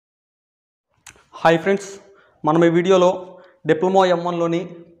Hi friends, మనం ఈ వీడియోలో డిప్లొమా M1లోని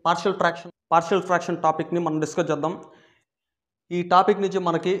పార్షియల్ ఫ్రాక్షన్ టాపిక్ని మనం డిస్కస్ చేద్దాం. ఈ టాపిక్ నుంచి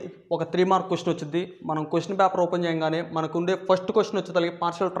మనకి ఒక 3 మార్క్ క్వశ్చన్ వచ్చింది. మనం క్వశ్చన్ పేపర్ ఓపెన్ చేయగానే మనకు ఉండే ఫస్ట్ క్వశ్చన్ వచ్చేసరికి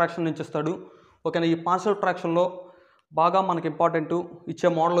పార్షియల్ ఫ్రాక్షన్ నుంచి ఇస్తాడు. ఓకేనా, ఈ పార్షియల్ ఫ్రాక్షన్లో బాగా మనకి ఇంపార్టెంట్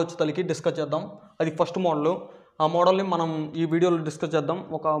ఇచ్చే మోడల్ వచ్చేసరికి డిస్కస్ చేద్దాం. అది ఫస్ట్ మోడల్. ఆ మోడల్ని మనం ఈ వీడియోలో డిస్కస్ చేద్దాం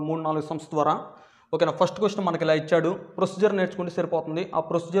ఒక 3-4 సమ్స్ ద్వారా. ఓకేనా, ఫస్ట్ క్వశ్చన్ మనకి ఇలా ఇచ్చాడు. ప్రొసీజర్ నేర్చుకుంటే సరిపోతుంది. ఆ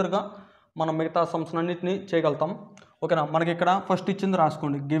ప్రొసీజర్గా మనం మిగతా సమ్స్ అన్నింటినీ చేయగలుగుతాం. ఓకేనా, మనకి ఇక్కడ ఫస్ట్ ఇచ్చింది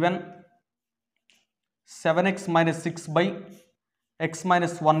రాసుకోండి. Given 7x - 6 / x -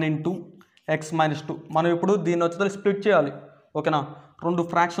 1 × x - 2. మనం ఇప్పుడు దీన్ని వచ్చేసరికి స్ప్లిట్ చేయాలి. ఓకేనా, 2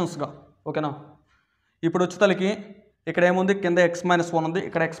 ఫ్రాక్షన్స్గా. ఓకేనా, ఇప్పుడు వచ్చేసరికి ఇక్కడ ఏముంది, కింద x - 1 ఉంది,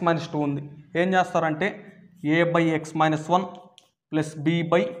 ఇక్కడ x - 2 ఉంది. ఏం చేస్తారంటే a/x - 1 +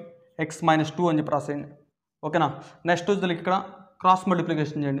 b/x - 2 అని చెప్పి రాసేయండి. ఓకేనా, నెక్స్ట్ వచ్చేసరికి ఇక్కడ క్రాస్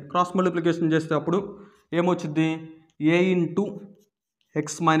మల్టిప్లికేషన్ చేయండి. క్రాస్ మల్టిప్లికేషన్ చేస్తే అప్పుడు ఏమొచ్చింది, a × x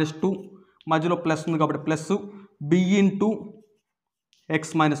 - 2 మధ్యలో ప్లస్ ఉంది కాబట్టి ప్లస్ b × x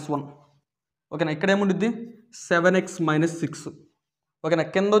 - 1. ఓకేనా, ఇక్కడ ఏముంటుంది 7x - 6. ఓకేనా,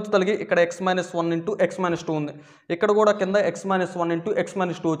 కింద వచ్చి తలిగి ఇక్కడ x - 1 × x - 2 ఉంది. ఇక్కడ కూడా కింద x - 1 × x -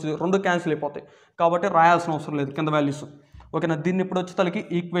 2 వచ్చింది. రెండు క్యాన్సిల్ అయిపోతాయి కాబట్టి రాయాల్సిన అవసరం లేదు కింద వాల్యూస్. ఓకేనా, దీన్ని ఇప్పుడు వచ్చి తలిగి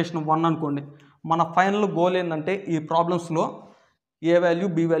ఈక్వేషన్ 1 అనుకోండి. మన ఫైనల్ గోల్ ఏంటంటే ఈ ప్రాబ్లమ్స్లో ఏ వాల్యూ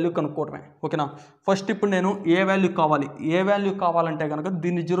బి వాల్యూ కనుక్కోవడమే. ఓకేనా, ఫస్ట్ ఇప్పుడు నేను ఏ వాల్యూ కావాలి. ఏ వాల్యూ కావాలంటే కనుక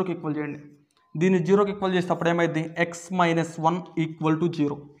దీన్ని 0కి ఈక్వల్ చేయండి. దీన్ని 0కి ఈక్వల్ చేస్తే అప్పుడు ఏమైంది, x - 1 =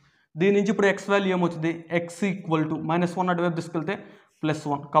 0. దీని నుంచి ఇప్పుడు x వాల్యూ ఏమొచ్చింది, x = -1 అటువైపు తీసుకెళ్తే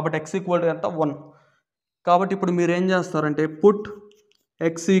 +1 కాబట్టి x = ఎంత 1. కాబట్టి ఇప్పుడు మీరు ఏం చేస్తారంటే put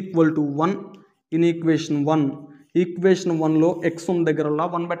x = 1 in equation 1. Equation 1లో x ఉన్న దగ్గరలా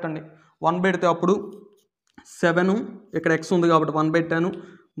 1 పెట్టండి. 1 పెడితే అప్పుడు 7, ఇక్కడ x ఉంది కాబట్టి 1 పెట్టాను,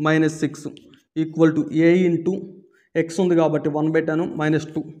 -6 = a × x ఉంది కాబట్టి 1 పెట్టాను,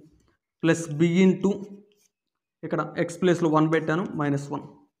 -2 ప్లస్ b × ఇక్కడ x ప్లేస్లో 1 పెట్టాను, -1.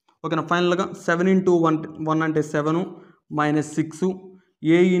 ఓకేనా, ఫైనల్గా 7 × 1 అంటే 7 -6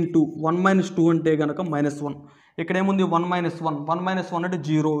 a × 1 - 2 అంటే కనుక -1. ఇక్కడ ఏముంది 1 - 1 1 - 1 అంటే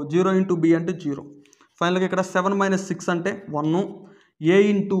 0 0 × b అంటే 0. ఫైనల్గా ఇక్కడ 7 - 6 అంటే 1 a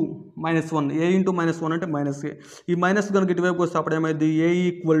 × -1 a × -1 అంటే -a. ఈ మైనస్ కనుక ఇటువైపు వస్తే అప్పుడు ఏమైంది, a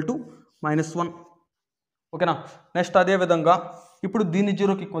 = -1. ఓకేనా, నెక్స్ట్ అదేవిధంగా ఇప్పుడు దీన్ని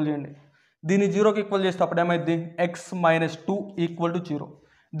 0కి ఈక్వల్ చేయండి. దీన్ని 0కి ఈక్వల్ చేస్తే అప్పుడు ఏమైంది, x - 2 = 0.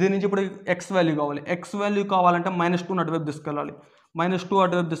 దీని నుంచి ఇప్పుడు x వాల్యూ కావాలి. x వాల్యూ కావాలంటే -2 అటువైపు తీసుకెళ్ళాలి. -2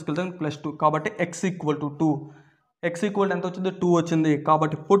 అటువైపు తీసుకెళ్తే +2 కాబట్టి x = 2. x = ఎంత వచ్చింది, 2 వచ్చింది.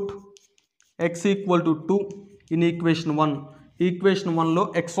 కాబట్టి put x = 2 in equation 1. Equation 1లో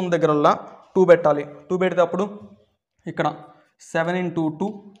x ఉన్న దగ్గరల్లా 2 పెట్టాలి. 2 పెడితే అప్పుడు ఇక్కడ 7 × 2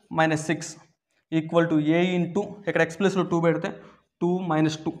 -6 = a × ఇక్కడ x ప్లేస్లో 2 పెడితే 2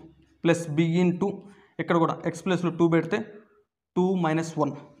 - 2 ప్లస్ b × ఇక్కడ కూడా x ప్లేస్లో 2 పెడితే 2 -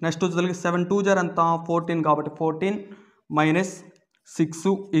 1. నెక్స్ట్ వచ్చేసరికి 7 2 = ఎంత 14 కాబట్టి 14 -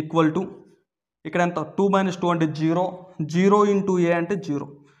 6 = ఇక్కడ ఎంత 2 - 2 అంటే 0 0 × a అంటే 0.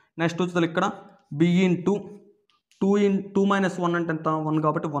 నెక్స్ట్ వచ్చేసరికి ఇక్కడ b × 2 - 1 అంటే ఎంత 1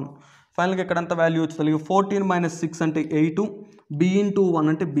 కాబట్టి 1. ఫైనల్గా ఇక్కడ ఎంత వాల్యూ వచ్చేసరికి 14 - 6 అంటే 8 b × 1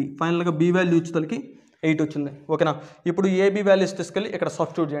 అంటే b. ఫైనల్గా b వాల్యూ వచ్చేసరికి 8 వచ్చింది. ఓకేనా, ఇప్పుడు ఏబి వాల్యూస్ తీసుకెళ్ళి ఇక్కడ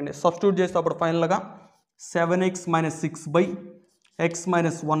సబ్స్టిట్యూట్ చేయండి. సబ్స్టిట్యూట్ చేస్తే అప్పుడు ఫైనల్గా 7x - 6 / x -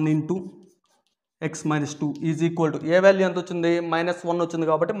 1 × x - 2 = ఏ వాల్యూ ఎంత వచ్చింది, -1 వచ్చింది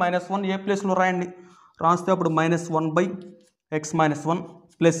కాబట్టి -1 ఏ ప్లేస్లో రాయండి. రాస్తే అప్పుడు -1/x - 1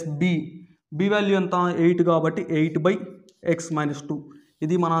 ప్లస్ b వాల్యూ ఎంత 8 కాబట్టి 8/x - 2.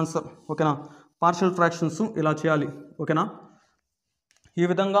 ఇది మన ఆన్సర్. ఓకేనా, పార్షియల్ ఫ్రాక్షన్స్ ఇలా చేయాలి. ఓకేనా, ఈ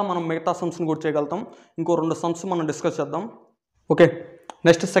విధంగా మనం మిగతా సమ్స్ని కూడా చేయగలుగుతాం. ఇంకో 2 సమ్స్ మనం డిస్కస్ చేద్దాం. ఓకే,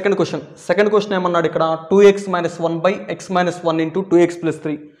 నెక్స్ట్ సెకండ్ క్వశ్చన్ ఏమన్నాడు, ఇక్కడ 2x - 1/x - 1 × 2x +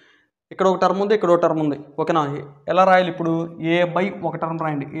 3. ఇక్కడ ఒక టర్మ్ ఉంది, ఇక్కడ ఒక టర్మ్ ఉంది. ఓకేనా, ఎలా రాయాలి ఇప్పుడు, a/ఒక టర్మ్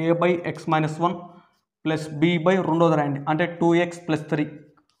రాయండి, a/x - 1 ప్లస్ b/రెండోది రాయండి అంటే 2x + 3.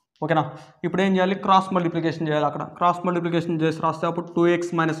 ఓకేనా, ఇప్పుడు ఏం చేయాలి, క్రాస్ మల్టిప్లికేషన్ చేయాలి. అక్కడ క్రాస్ మల్టిప్లికేషన్ చేసి రాస్తే అప్పుడు 2x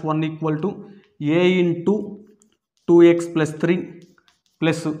 - 1 = a × 2x + 3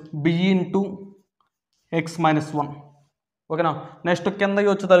 plus b × x - 1. ఓకేనా, నెక్స్ట్ కిందకి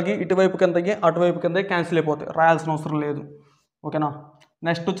వచ్చేసరికి ఇటువైపు కిందకి అటువైపు కిందకి క్యాన్సిల్ అయిపోతాయి, రాయాల్సిన అవసరం లేదు. ఓకేనా,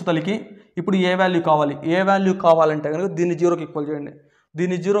 నెక్స్ట్ వచ్చేసరికి ఇప్పుడు ఏ వాల్యూ కావాలి. ఏ వాల్యూ కావాలంటే కనుక దీన్ని 0కి ఈక్వల్ చేయండి.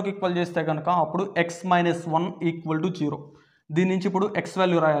 దీన్ని 0కి ఈక్వల్ చేస్తే కనుక అప్పుడు x - 1 = 0. దీని నుంచి ఇప్పుడు x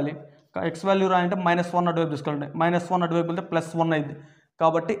వాల్యూ రాయాలి. x వాల్యూ రాయాలంటే -1 అటువైపు తీసుకెళ్ళండి. -1 అటువైపు వెళ్తే +1 అయింది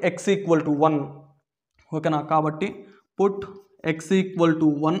కాబట్టి x = 1. ఓకేనా, కాబట్టి put x =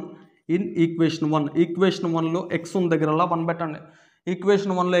 1 in equation 1. Equation 1లో X ఉన్న దగ్గరలా 1 పెట్టండి.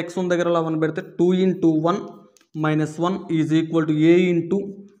 ఈక్వేషన్ 1లో ఎక్స్ ఉన్న దగ్గరలా 1 పెడితే 2 into 1 minus 1 is equal to A into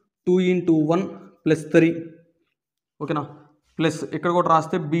 2 into 1 plus 3. ఓకేనా, ప్లస్ ఇక్కడ కూడా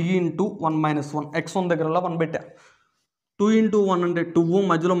రాస్తే బి ఇంటూ 1 minus 1. ఎక్స్ ఉన్న దగ్గరలా 1 పెట్టా. 2 into 1 అంటే 2,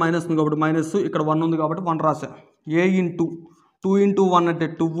 మధ్యలో మైనస్ ఉంది కాబట్టి మైనస్, ఇక్కడ 1 ఉంది కాబట్టి 1 రాసా. ఏ ఇంటూ 2 into 1 అంటే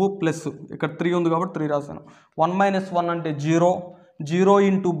 2 ప్లస్ ఇక్కడ 3 ఉంది కాబట్టి 3 రాశాను. 1 minus 1 అంటే 0, 0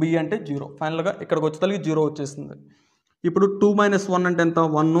 ఇంటూ బి అంటే 0. ఫైనల్గా ఇక్కడికి వచ్చేసరికి 0 వచ్చేసింది. ఇప్పుడు 2 minus 1 అంటే ఎంత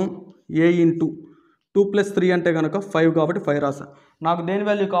 1, ఏ ఇంటూ 2 ప్లస్ 3 అంటే కనుక 5 కాబట్టి 5 రాసా. నాకు దేని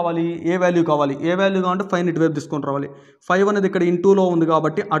వాల్యూ కావాలి, ఏ వాల్యూ కావాలి. ఏ వాల్యూ కావాలంటే 5 ఇటువైపు తీసుకొని రావాలి. 5 అనేది ఇక్కడ ఇంటూలో ఉంది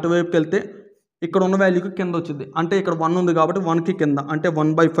కాబట్టి అటువైపుకి వెళ్తే ఇక్కడ ఉన్న వాల్యూకి కింద వచ్చింది. అంటే ఇక్కడ 1 ఉంది కాబట్టి 1కి కింద, అంటే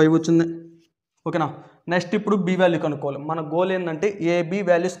 1/5 వచ్చింది. ఓకేనా, నెక్స్ట్ ఇప్పుడు బి వాల్యూ కనుక్కోవాలి. మన గోల్ ఏంటంటే ఏబి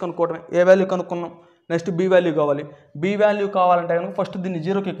వాల్యూస్ కనుక్కోవడమే. ఏ వాల్యూ కనుక్కున్నాం, నెక్స్ట్ బి వాల్యూ కావాలి. బి వాల్యూ కావాలంటే కనుక ఫస్ట్ దీన్ని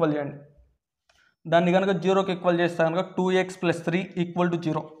 0కి ఈక్వల్ చేయండి. దాన్ని కనుక 0కి ఈక్వల్ చేస్తే కనుక 2x + 3 =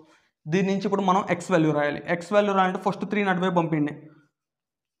 0. దీని నుంచి ఇప్పుడు మనం ఎక్స్ వాల్యూ రాయాలి. ఎక్స్ వాల్యూ రాయాలంటే ఫస్ట్ 3 అటువైపు పంపిండి.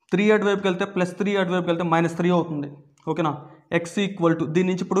 3 అటువైపుకి వెళ్తే ప్లస్ 3 అటువైపుకి వెళ్తే -3 అవుతుంది. ఓకేనా, ఎక్స్ ఈక్వల్ టు దీని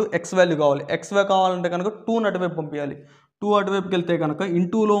నుంచి ఇప్పుడు ఎక్స్ వాల్యూ కావాలి. ఎక్స్ వాల్యూ కావాలంటే కనుక 2 అటువైపు పంపించాలి. 2 అటువైపుకి వెళ్తే కనుక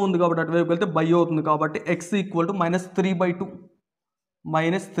ఇంటూలో ఉంది కాబట్టి అటువైపుకి వెళ్తే బై అవుతుంది. కాబట్టి ఎక్స్ ఈక్వల్ టు -3/2.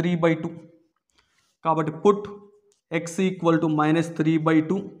 -3/2. కాబట్టి put X equal to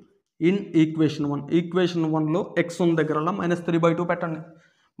 -3/2 in equation 1. Equation 1లో X ఉన్న దగ్గరలో -3/2 పెట్టండి.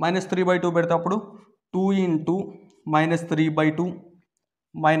 -3/2 పెడితే అప్పుడు 2 into -3/2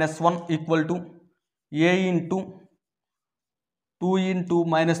 -1 equal to A into 2 into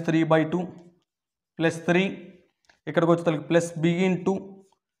 -3/2 plus 3, ఇక్కడికి వచ్చేసరికి ప్లస్ బి ఇంటూ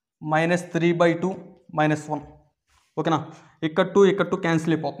 -3/2 -1. ఓకేనా, ఇక్కడ 2 ఇక్కడ 2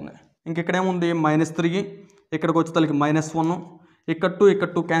 క్యాన్సిల్ అయిపోతుంది. ఇంకెక్కడేముంది -3, ఇక్కడికి వచ్చేసరికి -1, ఇక్కడ 2 ఇక్కడ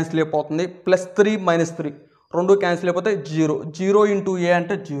 2 క్యాన్సిల్ అయిపోతుంది. ప్లస్ 3 -3 రెండు క్యాన్సిల్ అయిపోతే 0. 0 into ఏ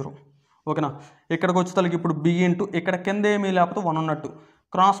అంటే 0. ఓకేనా, ఇక్కడికి వచ్చేసరికి ఇప్పుడు బి ఇంటూ ఇక్కడ కింద ఏమీ లేకపోతే 1 ఉన్నట్టు.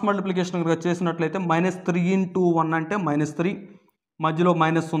 క్రాస్ మల్టిప్లికేషన్ కనుక చేసినట్లయితే -3 into 1 అంటే -3, మధ్యలో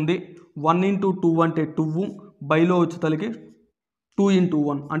మైనస్ ఉంది. 1 into 2 అంటే 2, బైలో వచ్చేసరికి 2 into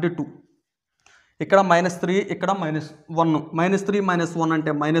 1 అంటే 2. ఇక్కడ -3, ఇక్కడ -1. -3 -1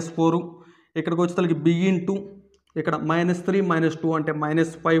 అంటే -4. ఇక్కడికి వచ్చేసరికి బి ఇంటూ ఇక్కడ -3 -2 అంటే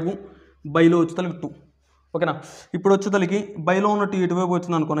 -5, బైలో వచ్చేసరికి 2. ఓకేనా, ఇప్పుడు వచ్చేసరికి బైలో ఉన్నట్టు ఇటువైపు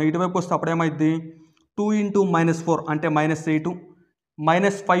వచ్చింది అనుకున్నా. ఇటువైపు వస్తే అప్పుడు ఏమైంది 2 into -4 అంటే -8,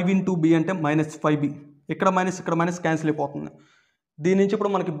 -5 into బి అంటే -5b. ఇక్కడ మైనస్ క్యాన్సిల్ అయిపోతుంది. దీని నుంచి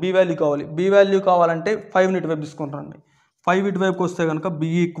ఇప్పుడు మనకి బి వాల్యూ కావాలి. బి వాల్యూ కావాలంటే 5ని ఇటువైపు తీసుకుంటారండి. 5 ఇటువైపుకి వస్తే కనుక బి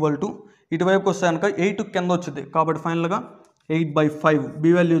ఈక్వల్ టు ఇటువైపుకి వస్తే కనుక 8 కింద వచ్చింది. కాబట్టి ఫైనల్గా 8/5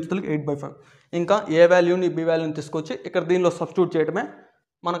 బి వాల్యూ వచ్చేసరికి 8/5. ఇంకా ఏ వాల్యూని బి వాల్యూని తీసుకొచ్చి ఇక్కడ దీనిలో సబ్స్టిట్యూట్ చేయడమే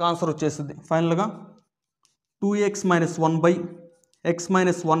మనకు ఆన్సర్ వచ్చేసింది. ఫైనల్గా 2x - 1/x -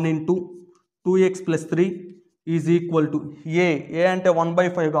 1 into 2x + 3 is equal to ఏ అంటే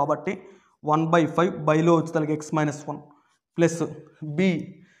 1/5 కాబట్టి 1/5 బైలో వచ్చేసరికి x - 1 ప్లస్ బి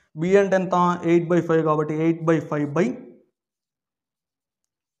అంటే ఎంత 8/5 కాబట్టి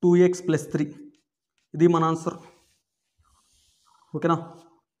 8/5/2x + 3. ఇది మన ఆన్సర్. ఓకేనా,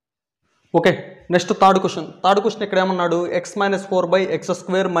 ఓకే, నెక్స్ట్ థర్డ్ క్వశ్చన్. ఇక్కడ ఏమన్నాడు x -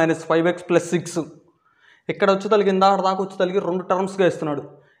 4/x² - 5x + 6. ఇక్కడ వచ్చేసరికి ఇందాక దాకా వచ్చేసరికి 2 టర్మ్స్గా ఇస్తున్నాడు.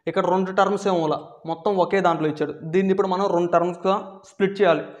 ఇక్కడ 2 టర్మ్స్ ఏమోలా మొత్తం ఒకే దాంట్లో ఇచ్చాడు. దీన్ని ఇప్పుడు మనం 2 టర్మ్స్గా స్ప్లిట్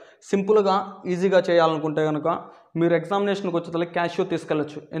చేయాలి. సింపుల్గా ఈజీగా చేయాలనుకుంటే కనుక మీరు ఎగ్జామినేషన్కి వచ్చేసరికి క్యాషియో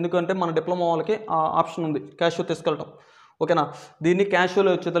తీసుకెళ్ళచ్చు. ఎందుకంటే మన డిప్లొమా వాళ్ళకి ఆ ఆప్షన్ ఉంది క్యాషియో తీసుకెళ్ళటం. ఓకేనా, దీన్ని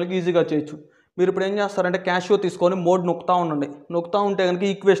క్యాషియోలో వచ్చేసరికి ఈజీగా చేయొచ్చు. మీరు ఇప్పుడు ఏం చేస్తారంటే క్యాషియో తీసుకొని మోడ్ నొక్కుతూ ఉండండి. నొక్కుతూ ఉంటే కనుక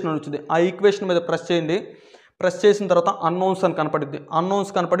ఈక్వేషన్ అని వచ్చింది. ఆ ఈక్వేషన్ మీద ప్రెస్ చేయండి. ప్రెస్ చేసిన తర్వాత అన్నౌన్స్ అని కనపడిద్ది. అన్నౌన్స్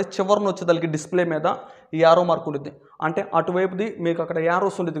కనపడి చివరిని వచ్చేసరికి డిస్ప్లే మీద ఈ యారో మార్క్ ఉంటుంది. అంటే అటువైపుది మీకు అక్కడ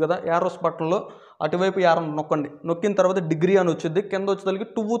యారోస్ ఉంటుంది కదా, యారోస్ బటన్లో అటువైపు యారో నొక్కండి. నొక్కిన తర్వాత డిగ్రీ అని వచ్చింది. కింద వచ్చేసరికి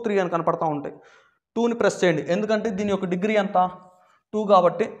 2, 3 అని కనపడతా ఉంటాయి. 2ని ప్రెస్ చేయండి. ఎందుకంటే దీని యొక్క డిగ్రీ ఎంత 2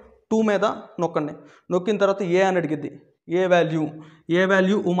 కాబట్టి 2 మీద నొక్కండి. నొక్కిన తర్వాత ఏ అని అడిగిద్ది. ఏ వాల్యూ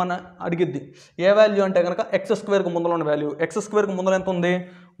మన అడిగిద్ది. ఏ వాల్యూ అంటే కనుక x² ముందర ఉన్న వాల్యూ. x² ముందర ఎంత ఉంది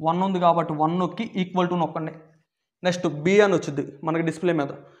 1 ఉంది కాబట్టి 1 నొక్కి ఈక్వల్ టు నొక్కండి. నెక్స్ట్ బి అని వచ్చింది మనకి డిస్ప్లే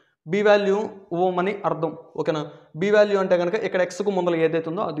మీద. బి వాల్యూ ఓమని అర్థం. ఓకేనా, బి వాల్యూ అంటే కనుక ఇక్కడ ఎక్స్కు ముందర ఏదైతే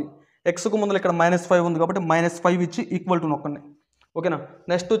ఉందో అది. ఎక్స్కు ముందర ఇక్కడ -5 ఉంది కాబట్టి -5 ఇచ్చి ఈక్వల్ టు నొక్కండి. ఓకేనా,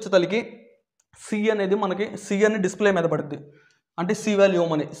 నెక్స్ట్ వచ్చేసరికి సి అనేది మనకి సి అని డిస్ప్లే మీద పడుద్ది. అంటే సి వాల్యూ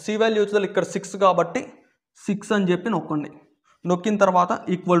ఓమని. సి వాల్యూ వచ్చేసరికి ఇక్కడ 6 కాబట్టి 6 అని చెప్పి నొక్కండి. నొక్కిన తర్వాత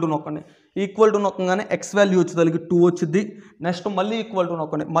ఈక్వల్ టు నొక్కండి. ఈక్వల్ టు నొక్కగానే ఎక్స్ వాల్యూ వచ్చేదానికి 2 వచ్చింది. నెక్స్ట్ మళ్ళీ ఈక్వల్ టు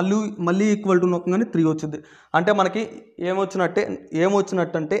నొక్కండి. మళ్ళీ ఈక్వల్ టు నొక్కగానే 3 వచ్చింది. అంటే మనకి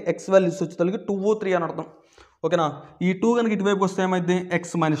ఏమొచ్చినట్టు అంటే ఎక్స్ వాల్యూస్ వచ్చేదానికి 2, 3 అని అర్థం. ఓకేనా. ఈ 2 కనుక ఇటువైపు వస్తే ఏమైంది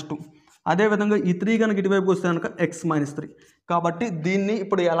ఎక్స్ మైనస్ 2. అదేవిధంగా ఈ 3 కనుక ఇటువైపు వస్తే కనుక ఎక్స్ మైనస్ 3. కాబట్టి దీన్ని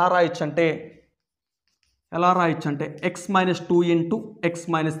ఇప్పుడు ఎలా రాయొచ్చు అంటే X minus 2 into X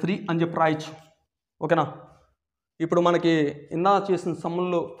minus 3 అని చెప్పి రాయొచ్చు. ఓకేనా. ఇప్పుడు మనకి ఇందా చేసిన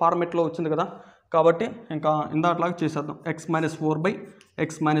సమ్ముల్లో ఫార్మెట్లో వచ్చింది కదా, కాబట్టి ఇంకా ఇందాట్లాగా చేసేద్దాం. X minus 4 by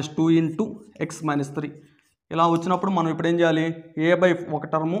X minus 2 into X minus 3 ఇలా వచ్చినప్పుడు మనం ఇప్పుడు ఏం చేయాలి, ఏ by 1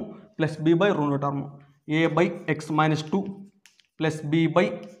 term plus B by 2 term, A by X minus 2 plus B by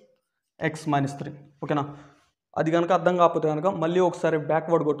X minus 3. ఓకేనా. అది కనుక అర్థం కాకపోతే కనుక మళ్ళీ ఒకసారి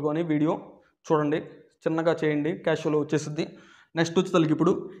బ్యాక్వర్డ్ కొట్టుకొని వీడియో చూడండి, చిన్నగా చేయండి, క్యాషువల్ వచ్చేసిద్ది. నెక్స్ట్ వచ్చేసరికి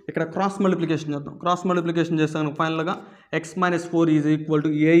ఇప్పుడు ఇక్కడ క్రాస్ మల్టిప్లికేషన్ చేద్దాం. క్రాస్ మల్టిప్లికేషన్ చేస్తాను ఫైనల్గా X minus 4 is equal to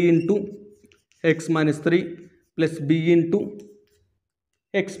A into X minus 3 plus B into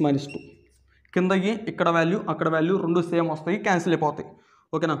X minus 2. కిందకి ఇక్కడ వాల్యూ అక్కడ వాల్యూ రెండు సేమ్ వస్తాయి, క్యాన్సిల్ అయిపోతాయి.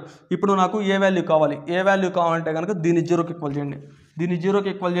 ఓకేనా. ఇప్పుడు నాకు ఏ వాల్యూ కావాలంటే కనుక దీన్ని 0కి ఈక్వల్ చేయండి. దీన్ని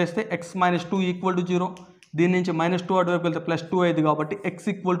 0కి ఈక్వల్ చేస్తే ఎక్స్ మైనస్ 2 ఈక్వల్ టు 0. దీని నుంచి -2 అటువైపు వెళ్తే +2 అయింది కాబట్టి ఎక్స్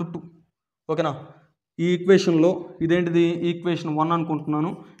ఈక్వల్ టు 2. ఓకేనా. ఈ ఈక్వేషన్లో ఇదేంటిది ఈక్వేషన్ 1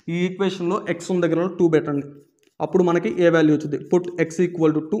 అనుకుంటున్నాను. ఈ ఈక్వేషన్లో ఎక్స్ ఉన్న దగ్గర 2 పెట్టండి. అప్పుడు మనకి ఏ వాల్యూ వచ్చింది, put X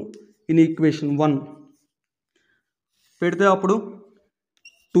equal to 2 in equation 1 పెడితే అప్పుడు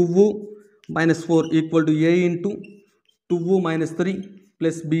 2 minus 4 equal to A into 2 minus 3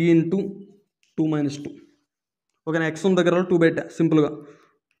 plus B into 2 minus 2. ఓకేనా. ఎక్స్ ఉన్న దగ్గర 2 పెట్టా సింపుల్గా.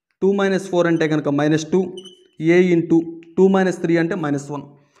 2 మైనస్ 4 అంటే కనుక -2, ఏ ఇంటూ 2 మైనస్ 3 అంటే -1,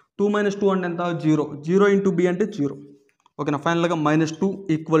 2 మైనస్ 2 అంటే ఎంత 0, 0 ఇంటూ బి అంటే 0. ఓకేనా. ఫైనల్గా -2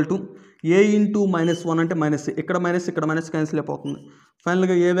 ఈక్వల్ టు ఏ ఇంటూ -1 అంటే మైనస్, ఇక్కడ మైనస్ క్యాన్సిల్ అయిపోతుంది.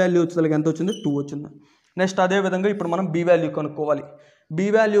 ఫైనల్గా ఏ వాల్యూ వచ్చేసరికి ఎంత వచ్చింది 2 వచ్చింది. నెక్స్ట్ అదేవిధంగా ఇప్పుడు మనం బి వాల్యూ కనుక్కోవాలి. బి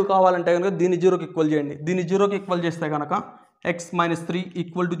వాల్యూ కావాలంటే కనుక దీన్ని 0కి ఈక్వల్ చేయండి. దీన్ని 0కి ఈక్వల్ చేస్తే కనుక ఎక్స్ మైనస్ 3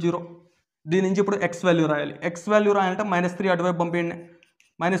 ఈక్వల్ టు 0. దీని నుంచి ఇప్పుడు ఎక్స్ వాల్యూ రాయాలి. ఎక్స్ వాల్యూ రాయాలంటే -3 అటువైపు పంపేయండి.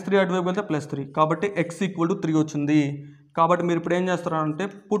 -3 అటువైపు వెళ్తే +3, కాబట్టి ఎక్స్ ఈక్వల్ టు 3 వచ్చింది. కాబట్టి మీరు ఇప్పుడు ఏం చేస్తారంటే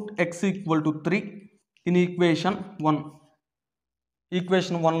put X equal to 3 in equation 1.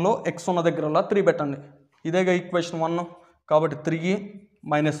 Equation 1లో X ఉన్న దగ్గరలా 3 పెట్టండి. ఇదేగా ఈక్వేషన్ 1. కాబట్టి 3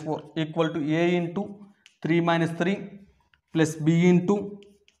 minus 4 equal to A into 3 minus 3 plus B into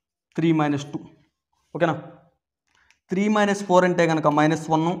 3 minus 2. ఓకేనా. 3 మైనస్ 4 అంటే కనుక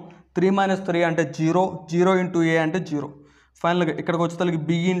 -1, 3 మైనస్ 3 అంటే 0, 0 ఇంటూ ఏ అంటే 0. ఫైనల్గా ఇక్కడికి వచ్చేసరికి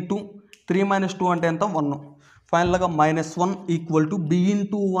బి ఇంటూ 3 మైనస్ 2 అంటే ఎంత 1. ఫైనల్గా -1 ఈక్వల్ టు బి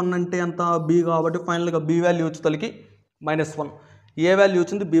ఇంటూ 1 అంటే ఎంత బి, కాబట్టి ఫైనల్గా బి వాల్యూ వచ్చేసరికి -1. ఏ వాల్యూ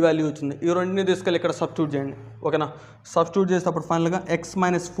వచ్చింది, బి వాల్యూ వచ్చింది. ఈ రెండింటిని తీసుకెళ్ళి ఇక్కడ సబ్స్టిట్యూట్ చేయండి. ఓకేనా. సబ్స్టిట్యూట్ చేసేటప్పుడు ఫైనల్గా ఎక్స్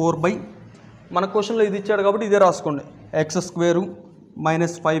మైనస్ 4 బై మన క్వశ్చన్లో ఇది ఇచ్చాడు కాబట్టి ఇదే రాసుకోండి, X square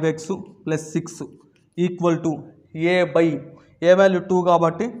minus 5x plus 6 equal to A by A value 2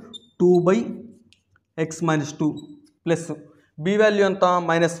 కాబట్టి 2 by X minus 2 plus B value ఎంత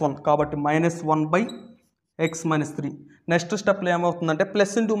 -1 కాబట్టి -1 బై ఎక్స్ మైనస్ 3. నెక్స్ట్ స్టెప్లో ఏమవుతుందంటే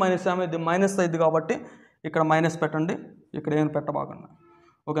ప్లస్ ఇంటూ మైనస్ ఏమైంది మైనస్ అయింది కాబట్టి ఇక్కడ మైనస్ పెట్టండి, ఇక్కడ ఏం పెట్టబాకండి.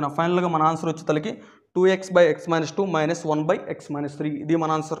 ఓకేనా. ఫైనల్గా మన ఆన్సర్ వచ్చేసరికి 2x by X minus 2 -1 by X minus 3. ఇది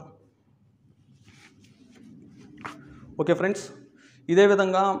మన ఆన్సర్. ఓకే ఫ్రెండ్స్, ఇదే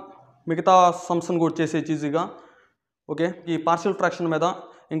విధంగా మిగతా సమ్స్ని కూడా చేసేది ఈజీగా. ఓకే. ఈ పార్షియల్ ఫ్రాక్షన్ మీద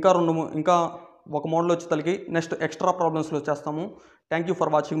ఇంకా ఒక మోడల్ వచ్చేసరికి నెక్స్ట్ ఎక్స్ట్రా ప్రాబ్లమ్స్లో చేస్తాము. Thank you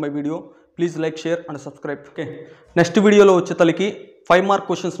for watching my video. Please like, share and subscribe. Okay. Next వీడియోలో వచ్చేసరికి 5 మార్క్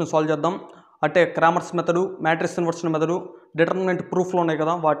క్వశ్చన్స్ని సాల్వ్ చేద్దాం. అంటే Cramer's method, matrix inversion method, determinant ప్రూఫ్లో ఉన్నాయి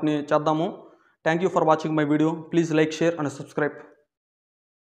కదా, వాటిని చేద్దాము. Thank you for watching my video. Please like, share and subscribe.